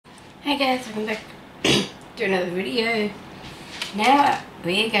Hey guys, welcome back to another video. Now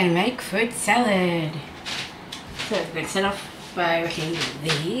we're going to make fruit salad. So we're going to start off by washing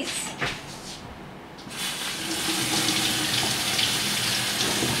these.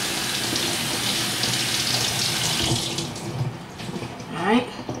 Alright.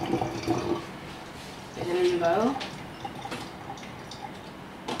 Put them in the bowl.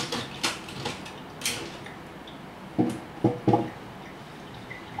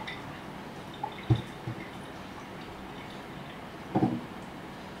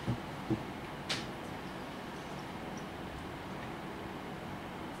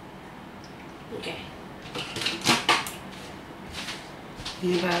 Okay.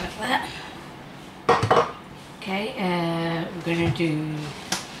 In the bowl like that. Okay, we're going to do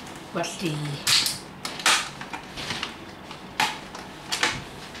what's the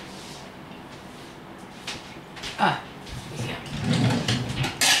here we go.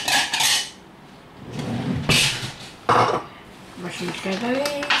 Russian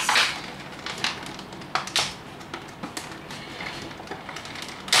strawberries.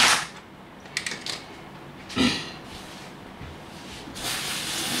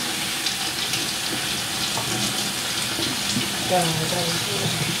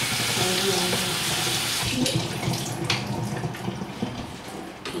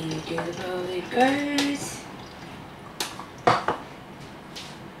 Into the bowl it goes.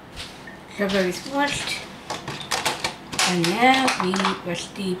 Strawberries washed. And now we wash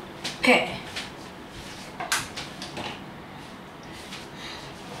the pear.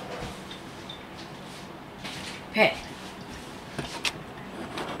 Pear.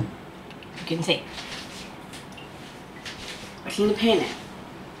 You can see. Washing the pear now.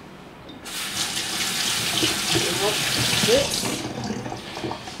 This.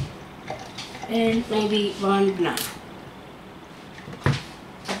 And maybe one banana.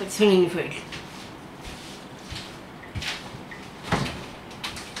 I'll put some in the fridge.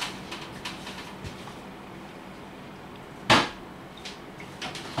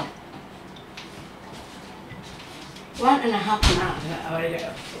 One and a half banana. I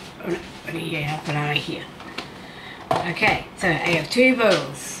already got half banana here. Okay, so I have two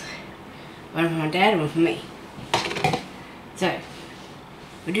bowls. One for my dad and one for me. So,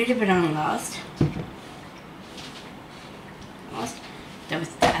 we'll do the banana last. That was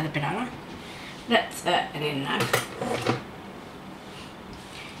the other banana. That's and then knife.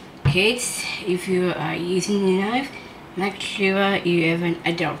 Kids, if you are using the knife, make sure you have an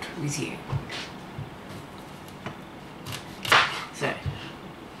adult with you. So,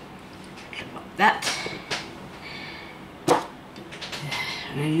 pop that.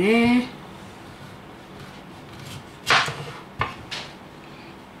 And then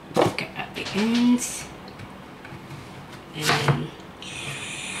cut out the ends and then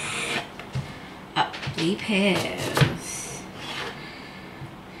up the pears.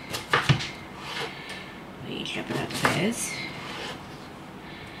 We chop it up the pears.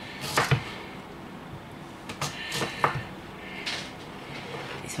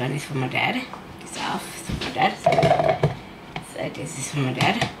 This one is for my dad. This half is for my dad. So this is for my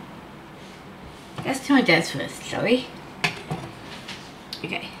dad. That's to my dad's first, shall we?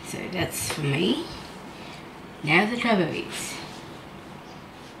 Okay, so that's for me. Now the strawberries.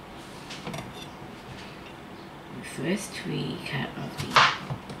 First we cut off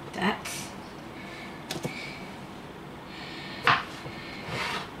that.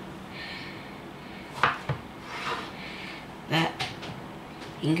 That.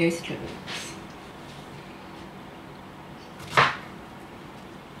 In goes strawberries.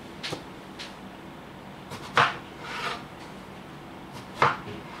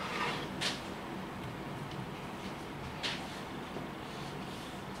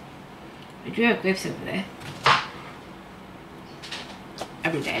 I do have grapes over there.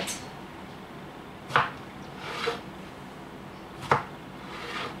 I'm dead.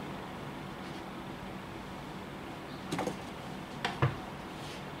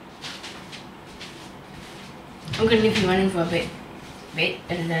 I'm going to leave you running for a bit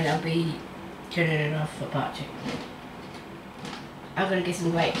and then I'll be turning it off for part 2. I'm going to get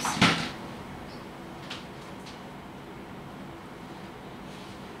some grapes.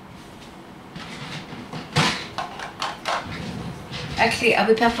 Actually, I'll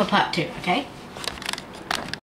be back for part 2, okay?